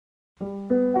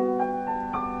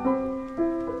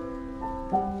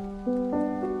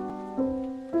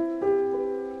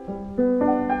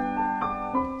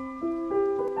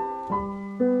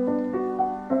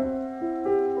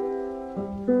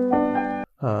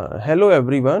Hello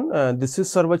everyone, this is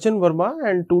Sarvachan Verma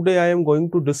and today I am going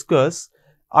to discuss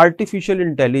artificial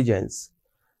intelligence.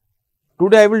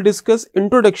 Today I will discuss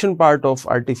introduction part of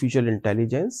artificial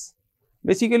intelligence.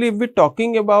 Basically, if we are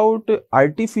talking about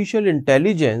artificial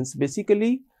intelligence,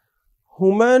 basically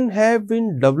human have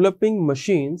been developing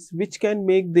machines which can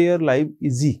make their life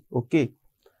easy, okay.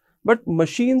 But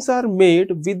machines are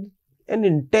made with an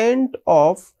intent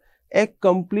of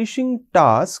accomplishing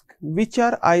tasks which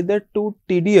are either too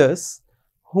tedious,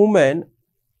 human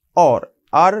or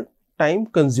are time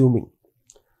consuming.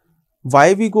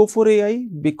 Why we go for AI?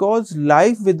 Because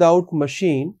life without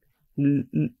machine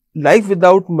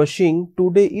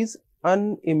today is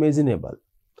unimaginable.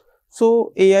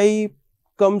 So AI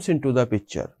comes into the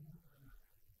picture.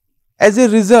 As a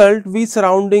result, we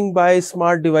surrounding by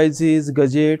smart devices,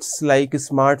 gadgets like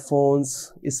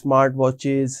smartphones, smart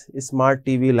watches, smart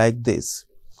TV like this.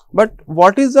 But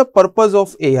what is the purpose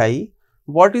of AI?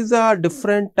 What is the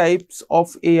different types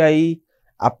of AI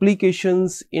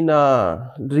applications in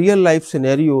a real life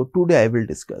scenario? Today I will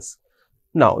discuss.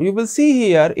 Now you will see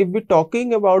here, if we are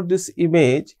talking about this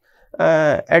image,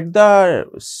 at the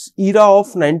era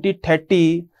of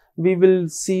 1930, we will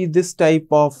see this type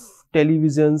of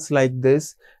televisions like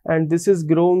this, and this is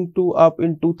grown to up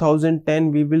in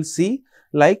 2010 we will see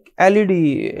like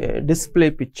LED display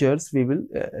pictures we will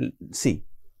see.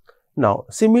 Now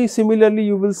similarly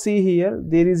you will see here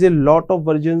there is a lot of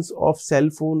versions of cell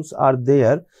phones are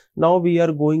there. Now we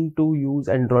are going to use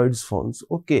Android phones,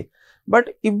 okay.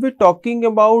 But if we are talking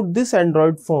about this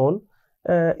Android phone,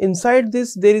 inside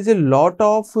this there is a lot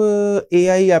of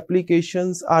AI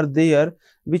applications are there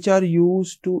which are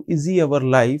used to easy our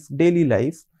life, daily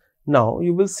life. Now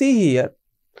you will see here,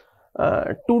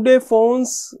 today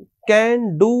phones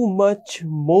can do much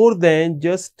more than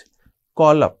just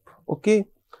call up, okay.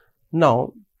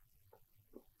 Now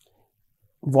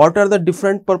what are the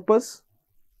different purpose?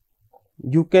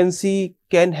 You can see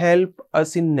can help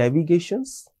us in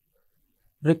navigations,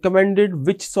 recommended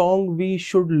which song we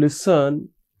should listen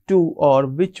to or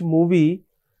which movie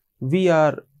we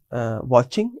are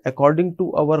watching according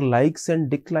to our likes and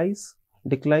dislikes,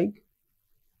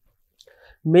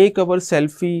 make our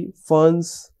selfie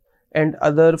phones and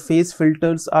other face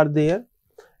filters are there,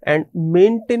 and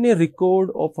maintain a record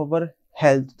of our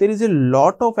health. There is a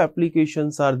lot of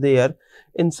applications are there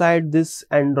inside this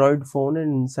Android phone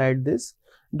and inside this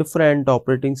different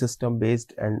operating system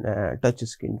based and touch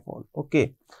screen phone,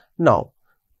 okay. Now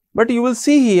but you will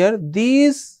see here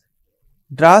these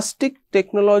drastic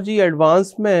technology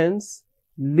advancements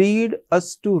lead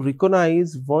us to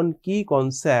recognize one key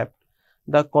concept,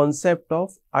 the concept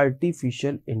of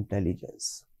artificial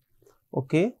intelligence,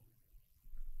 okay.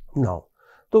 Now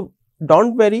so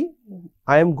don't worry,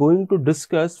 I am going to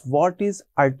discuss what is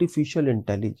artificial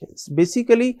intelligence.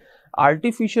 Basically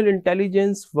artificial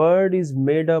intelligence word is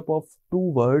made up of two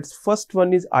words. First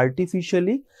one is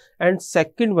artificially and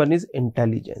second one is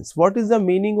intelligence. What is the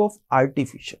meaning of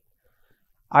artificial?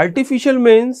 Artificial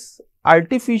means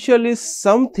artificial is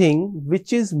something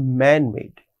which is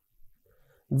man-made,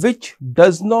 which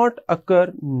does not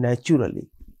occur naturally.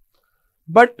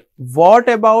 But what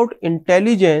about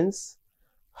intelligence?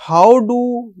 How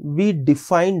do we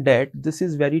define that? This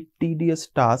is very tedious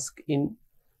task in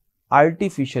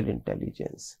artificial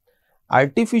intelligence.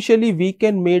 Artificially we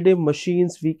can made a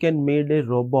machines, we can made a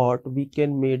robot, we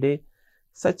can made a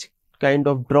such kind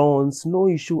of drones, no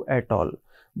issue at all.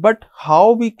 But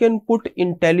how we can put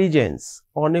intelligence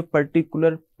on a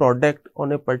particular product,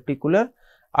 on a particular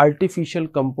artificial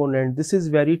component, this is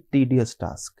very tedious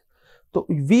task. So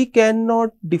we cannot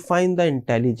define the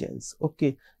intelligence,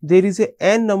 okay. There is a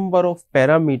n number of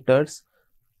parameters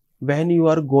when you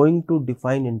are going to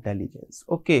define intelligence,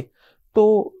 okay.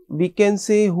 So we can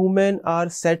say human are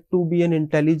said to be an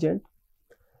intelligent,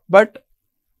 but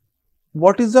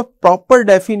what is the proper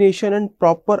definition and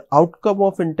proper outcome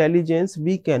of intelligence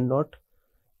we cannot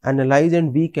analyze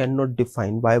and we cannot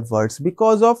define by words,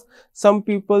 because of some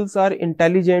peoples are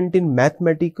intelligent in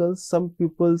mathematics, some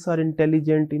peoples are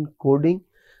intelligent in coding,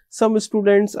 some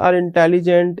students are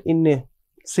intelligent in a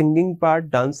singing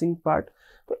part, dancing part.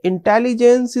 So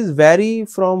intelligence is vary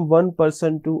from one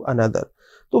person to another.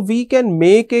 So we can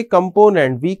make a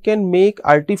component, we can make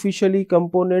artificially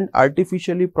component,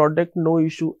 artificially product, no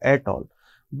issue at all.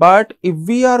 But if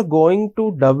we are going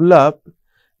to develop,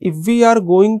 if we are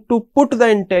going to put the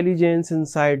intelligence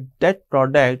inside that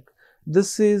product,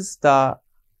 this is the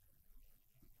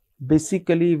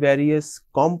basically various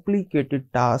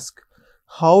complicated task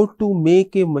how to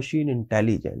make a machine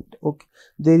intelligent, okay.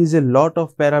 There is a lot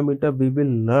of parameter we will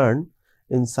learn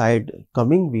inside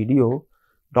coming video,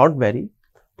 don't worry.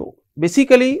 So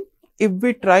Basically, if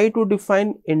we try to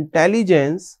define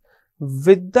intelligence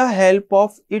with the help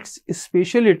of its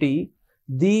speciality,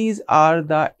 these are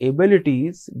the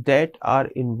abilities that are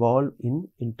involved in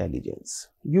intelligence.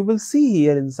 You will see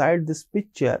here inside this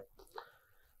picture,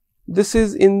 this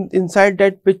is inside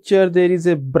that picture there is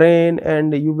a brain,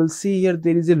 and you will see here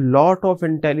there is a lot of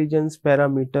intelligence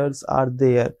parameters are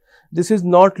there. This is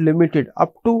not limited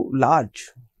up to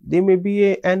large, there may be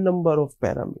a n number of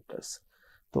parameters.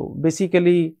 So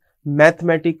basically,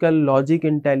 mathematical logic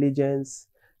intelligence,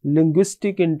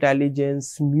 linguistic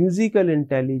intelligence, musical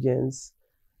intelligence,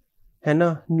 है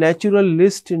ना,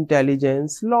 naturalist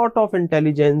intelligence, lot of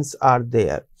intelligence are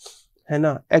there, है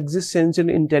ना, existential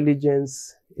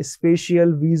intelligence,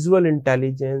 spatial visual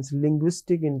intelligence,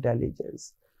 linguistic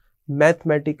intelligence,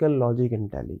 mathematical logic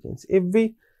intelligence.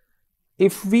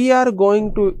 If we are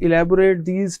going to elaborate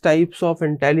these types of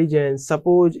intelligence,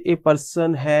 suppose a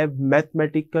person have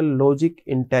mathematical logic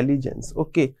intelligence,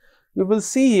 okay, you will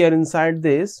see here inside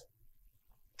this,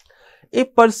 a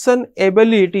person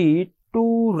ability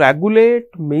to regulate,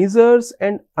 measures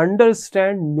and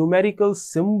understand numerical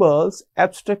symbols,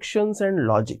 abstractions and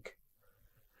logic.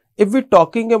 If we are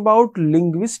talking about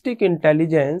linguistic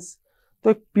intelligence,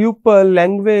 the pupil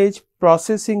language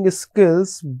processing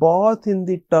skills both in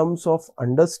the terms of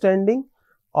understanding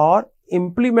or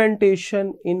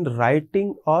implementation in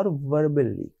writing or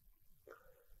verbally.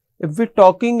 If we are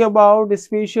talking about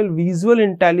spatial visual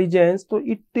intelligence, so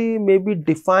it may be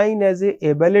defined as a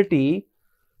ability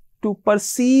to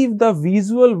perceive the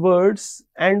visual words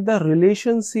and the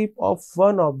relationship of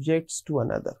one object to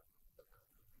another.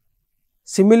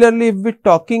 Similarly, if we are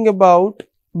talking about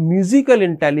musical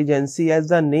intelligence, as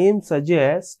the name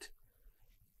suggests,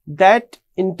 that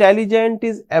intelligence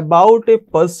is about a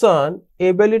person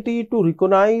ability to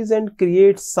recognize and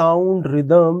create sound,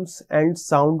 rhythms and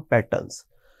sound patterns.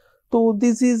 So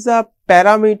this is a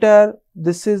parameter,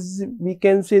 this is, we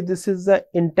can say this is the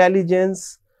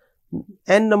intelligence,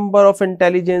 n number of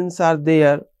intelligence are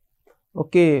there,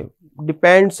 okay,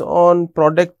 depends on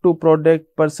product to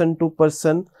product, person to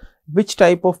person, which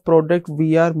type of product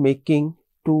we are making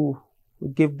to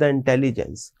give the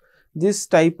intelligence. This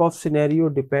type of scenario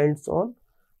depends on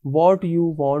what you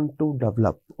want to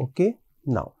develop, okay.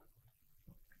 Now,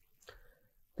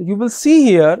 you will see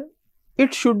here,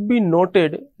 it should be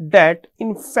noted that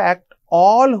in fact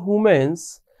all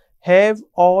humans have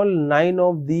all 9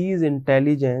 of these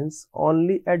intelligence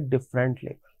only at different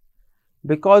level,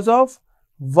 because of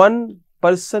one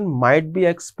person might be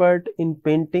expert in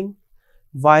painting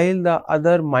while the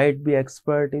other might be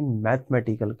expert in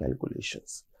mathematical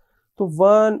calculations. So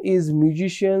one is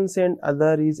musicians and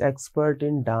other is expert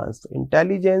in dance. So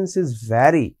intelligence is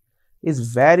vary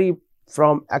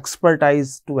from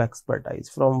expertise to expertise,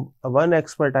 from one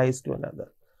expertise to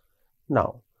another.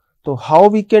 Now, so how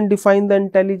we can define the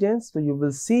intelligence? So you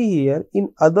will see here,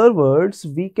 in other words,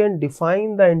 we can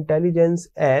define the intelligence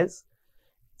as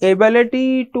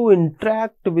ability to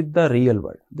interact with the real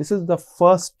world. This is the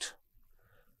first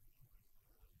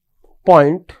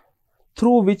point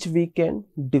through which we can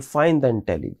define the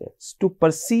intelligence. To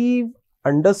perceive,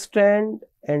 understand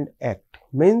and act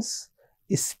means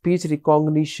speech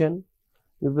recognition.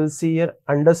 We will see here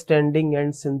understanding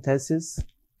and synthesis.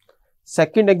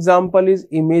 Second example is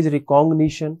image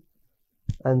recognition,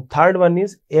 and third one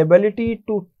is ability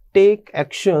to take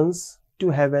actions to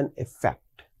have an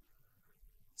effect.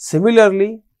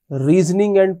 Similarly,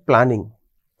 reasoning and planning,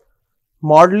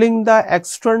 modeling the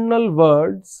external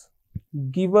words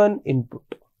given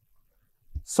input,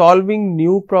 solving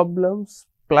new problems,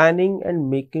 planning and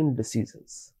making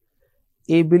decisions,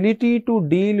 ability to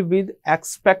deal with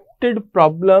expected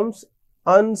problems,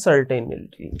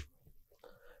 uncertainty,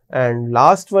 and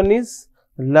last one is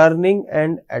learning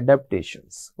and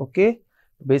adaptations, okay.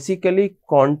 Basically,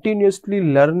 continuously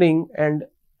learning and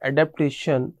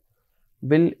adaptation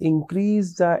will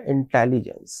increase the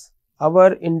intelligence.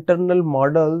 Our internal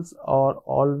models are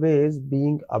always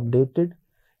being updated.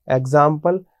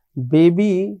 Example,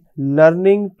 baby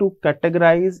learning to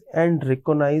categorize and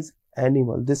recognize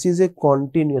animal. This is a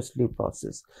continuously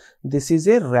process. This is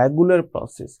a regular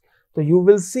process. So you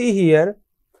will see here,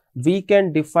 we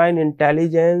can define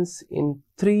intelligence in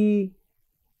 3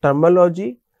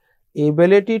 terminology.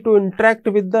 Ability to interact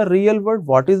with the real world.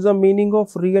 What is the meaning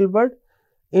of real world?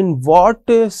 In what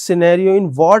scenario,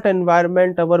 in what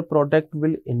environment our product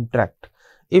will interact.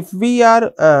 If we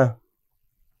are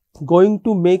going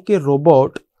to make a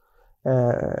robot,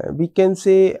 we can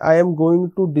say I am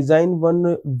going to design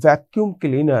one vacuum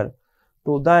cleaner.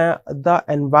 So the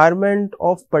environment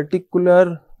of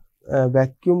particular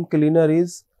vacuum cleaner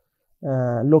is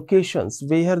locations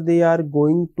where they are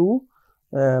going to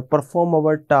perform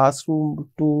our task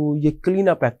to a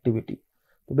cleanup activity.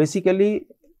 So basically,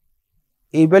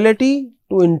 ability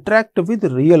to interact with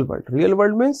real world. Real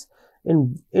world means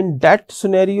in that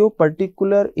scenario,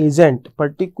 particular agent,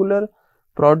 particular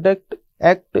product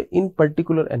act in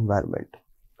particular environment.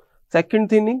 Second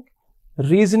thing,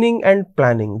 reasoning and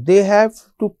planning. They have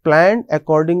to plan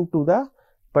according to the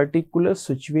particular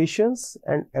situations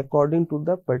and according to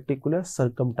the particular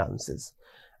circumstances.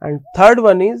 And third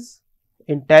one is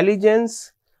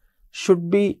intelligence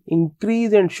should be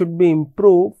increased and should be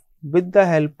improved with the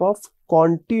help of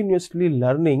continuously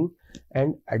learning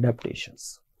and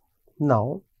adaptations.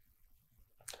 Now,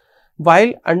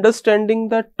 while understanding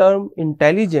the term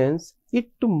intelligence, it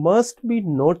must be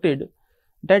noted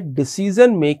that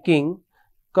decision making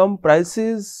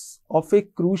comprises of a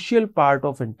crucial part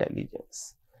of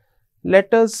intelligence.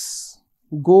 Let us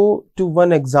go to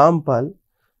one example.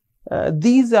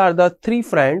 These are the three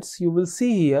friends you will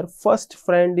see here. First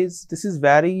friend is, this is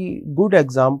very good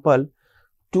example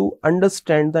to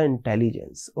understand the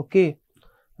intelligence. Okay,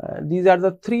 these are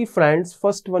the three friends.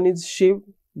 First one is Shiv,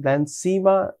 then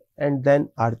Seema, and then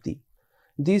Aarti.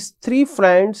 These three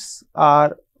friends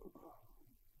are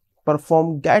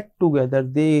perform get together.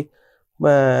 They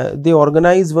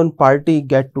organize one party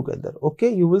get together.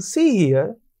 Okay, you will see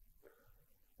here.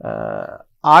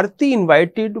 Aarti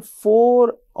invited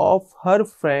 4 of her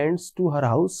friends to her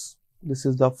house. This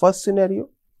is the first scenario.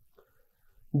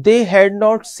 They had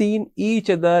not seen each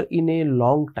other in a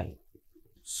long time.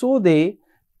 So they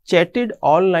chatted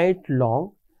all night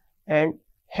long and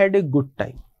had a good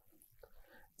time.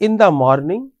 In the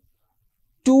morning,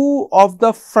 2 of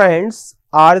the friends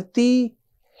Aarti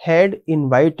had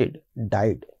invited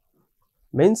died.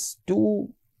 Means 2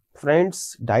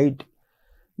 friends died.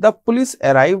 The police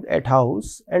arrived at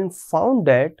house and found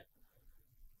that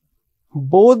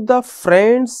both the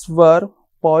friends were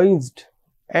poisoned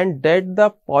and that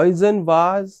the poison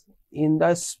was in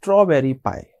the strawberry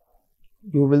pie.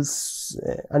 You will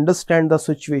understand the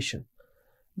situation.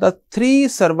 The 3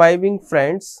 surviving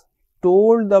friends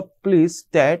told the police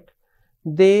that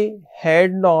they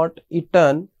had not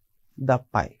eaten the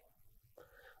pie.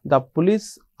 The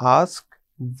police asked,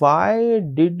 why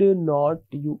did not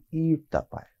you eat the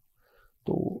pie?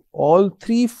 So all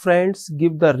 3 friends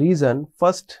give the reason.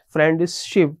 First friend is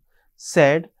Shiv,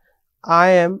 said, I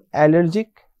am allergic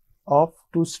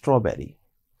to strawberry.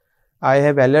 I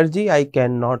have allergy, I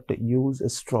cannot use a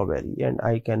strawberry and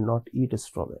I cannot eat a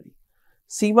strawberry.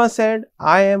 Seema said,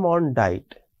 I am on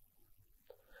diet.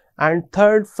 And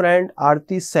third friend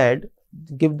Aarti said,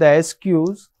 give the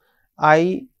excuse,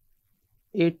 I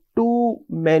ate too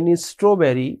many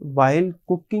strawberry while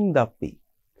cooking the pie.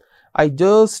 I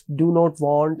just do not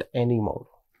want any more.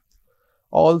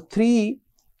 All 3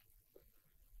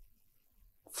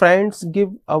 friends give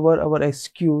our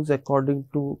excuse according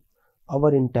to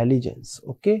our intelligence.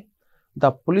 Okay,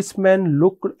 the policeman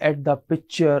looked at the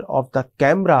picture of the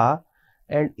camera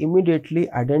and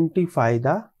immediately identify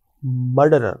the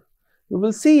murderer. You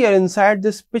will see here inside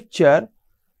this picture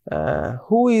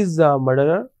who is the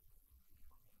murderer.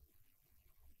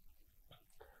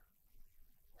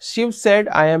 Shiv said,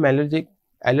 I am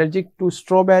allergic to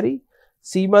strawberry.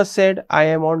 Seema said, I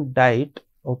am on diet.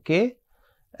 Okay,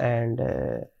 and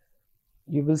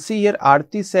you will see here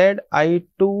Aarti said, I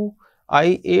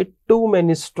ate too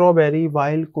many strawberry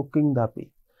while cooking the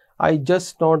pie. I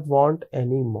just not want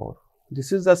any more.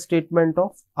 This is the statement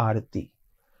of Aarti.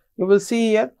 You will see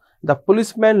here the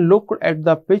policeman looked at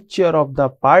the picture of the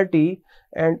party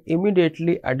and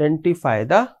immediately identify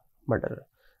the murderer.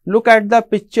 Look at the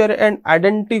picture and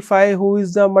identify who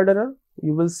is the murderer.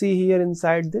 You will see here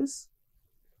inside this.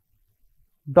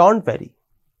 Don't worry.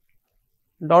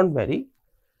 Don't worry.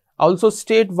 Also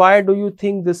state why do you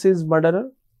think this is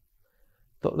murderer.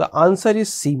 So the answer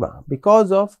is Seema.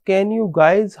 Because of, can you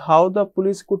guys how the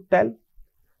police could tell?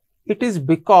 It is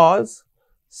because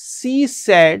she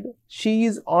said she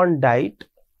is on diet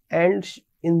and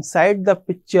inside the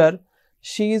picture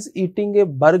she is eating a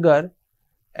burger,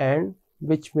 and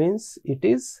which means it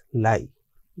is lie.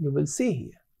 You will see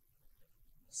here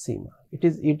Seema, it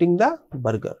is eating the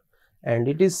burger and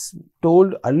it is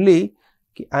told early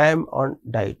I am on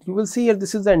diet. You will see here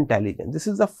this is the intelligence. This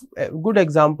is a good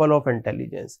example of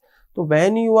intelligence. So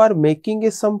when you are making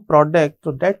some product,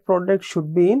 so that product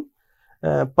should be in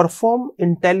perform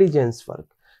intelligence work.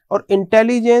 Or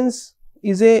intelligence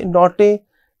is not a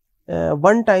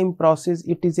one time process,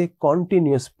 it is a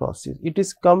continuous process. It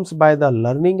is comes by the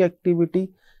learning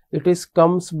activity, it is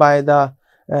comes by the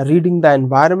reading the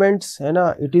environments,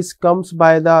 it is comes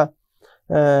by the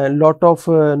lot of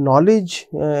knowledge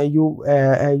you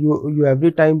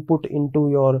every time put into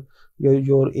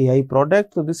your AI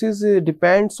product. So this is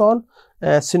depends on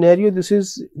scenario. This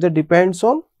is the depends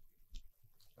on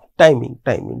timing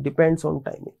depends on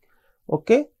timing.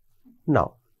 Okay.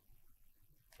 Now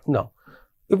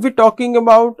if we're talking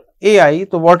about AI,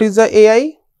 so what is the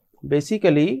AI?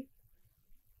 Basically,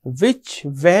 this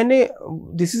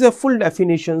is a full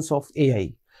definitions of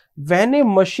AI. When a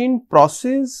machine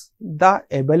processes the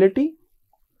ability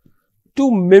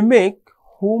to mimic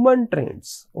human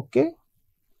traits, okay,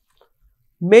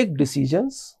 make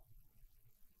decisions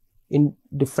in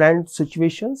different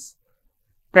situations,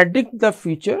 predict the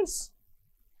futures.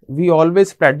 We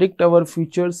always predict our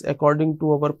futures according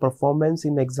to our performance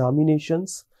in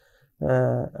examinations,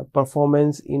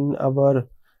 performance in our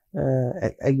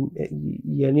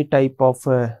any type of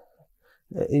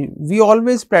we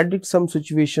always predict some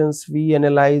situations. We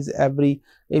analyze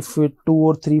if 2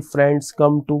 or 3 friends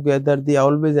come together, they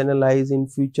always analyze in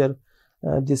future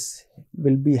this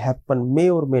will be happen, may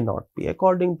or may not be,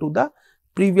 according to the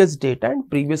previous data and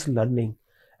previous learning.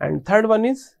 And third one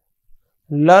is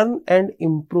learn and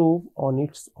improve on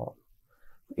its own.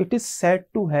 It is said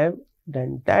to have,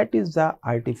 then that is the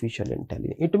artificial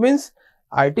intelligence. It means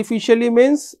artificial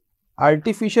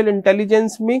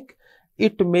intelligence make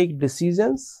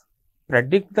decisions,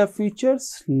 predict the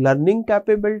futures, learning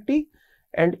capability,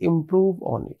 and improve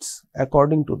on its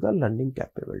according to the learning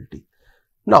capability.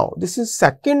 Now this is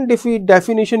second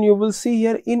definition you will see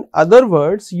here. In other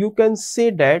words, you can say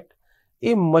that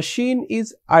a machine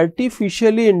is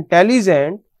artificially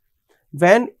intelligent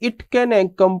when it can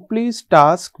accomplish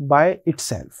task by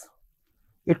itself.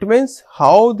 It means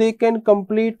how they can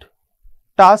complete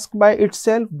task by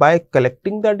itself? By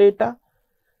collecting the data.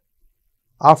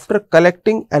 After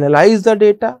collecting, analyze the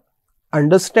data,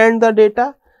 understand the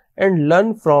data, and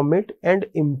learn from it and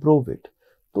improve it.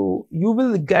 So you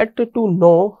will get to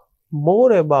know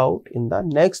more about in the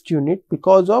next unit.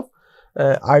 Because of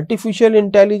artificial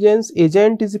intelligence,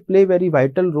 agent is play very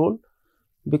vital role,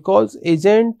 because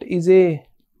agent is a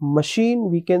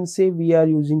machine we can say we are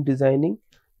using designing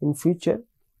in future.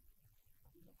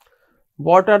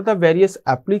 What are the various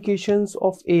applications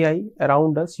of AI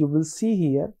around us? You will see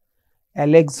here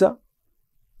Alexa.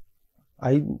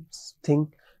 I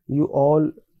think you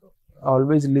all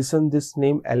always listen this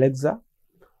name Alexa.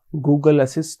 Google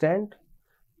Assistant,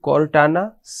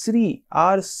 Cortana, Siri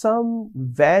are some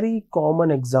very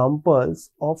common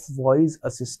examples of voice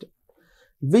assistant,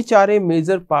 which are a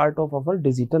major part of our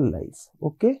digital life.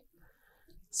 Okay.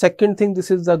 Second thing,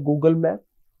 this is the Google Map.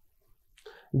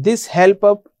 This help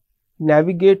up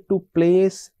navigate to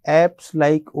place. Apps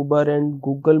like Uber and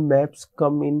Google Maps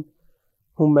come in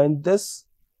humongous.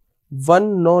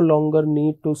 One no longer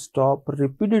need to stop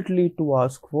repeatedly to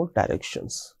ask for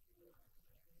directions.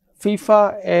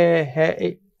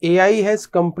 FIFA AI has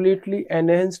completely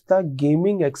enhanced the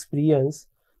gaming experience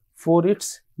for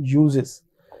its uses.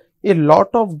 A lot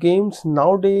of games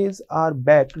nowadays are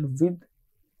backed with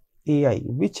AI,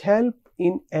 which help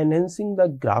in enhancing the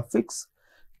graphics,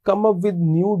 come up with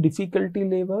new difficulty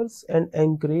levels, and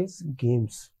encourage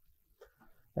games.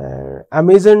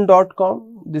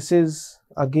 Amazon.com, this is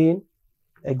again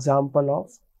example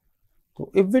of. So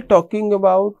if we're talking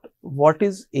about what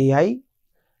is AI,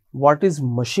 what is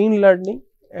machine learning,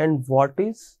 and what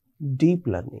is deep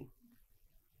learning.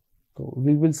 So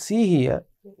we will see here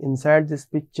inside this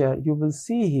picture, you will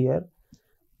see here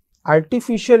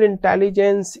artificial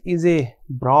intelligence is a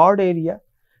broad area.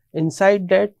 Inside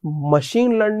that,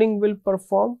 machine learning will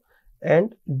perform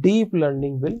and deep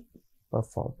learning will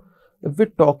perform. If we're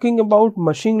talking about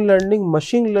machine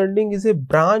learning is a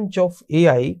branch of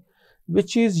AI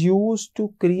which is used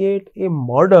to create a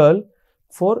model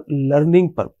for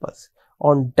learning purpose.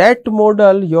 On that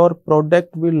model, your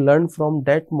product will learn from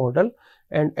that model,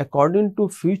 and according to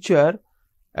future,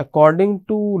 according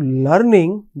to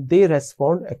learning, they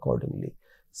respond accordingly.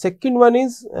 Second one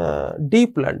is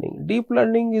deep learning. Deep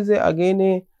learning is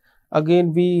again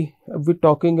we're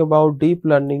talking about deep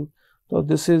learning. So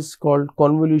this is called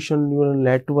convolutional neural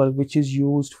network, which is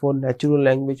used for natural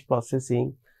language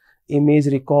processing, image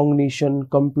recognition,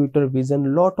 computer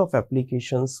vision. Lot of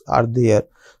applications are there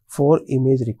for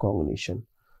image recognition.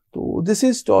 So this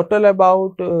is total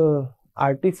about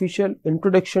artificial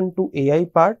introduction to AI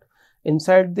part.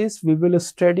 Inside this, we will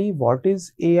study what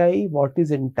is AI, what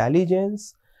is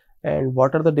intelligence, and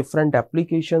what are the different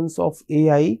applications of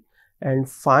AI. And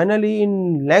finally,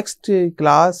 in next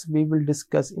class, we will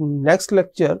discuss, in next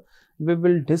lecture, we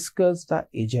will discuss the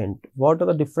agent. What are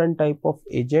the different type of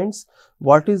agents?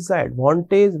 What is the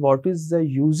advantage? What is the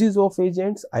uses of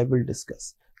agents? I will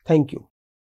discuss. Thank you.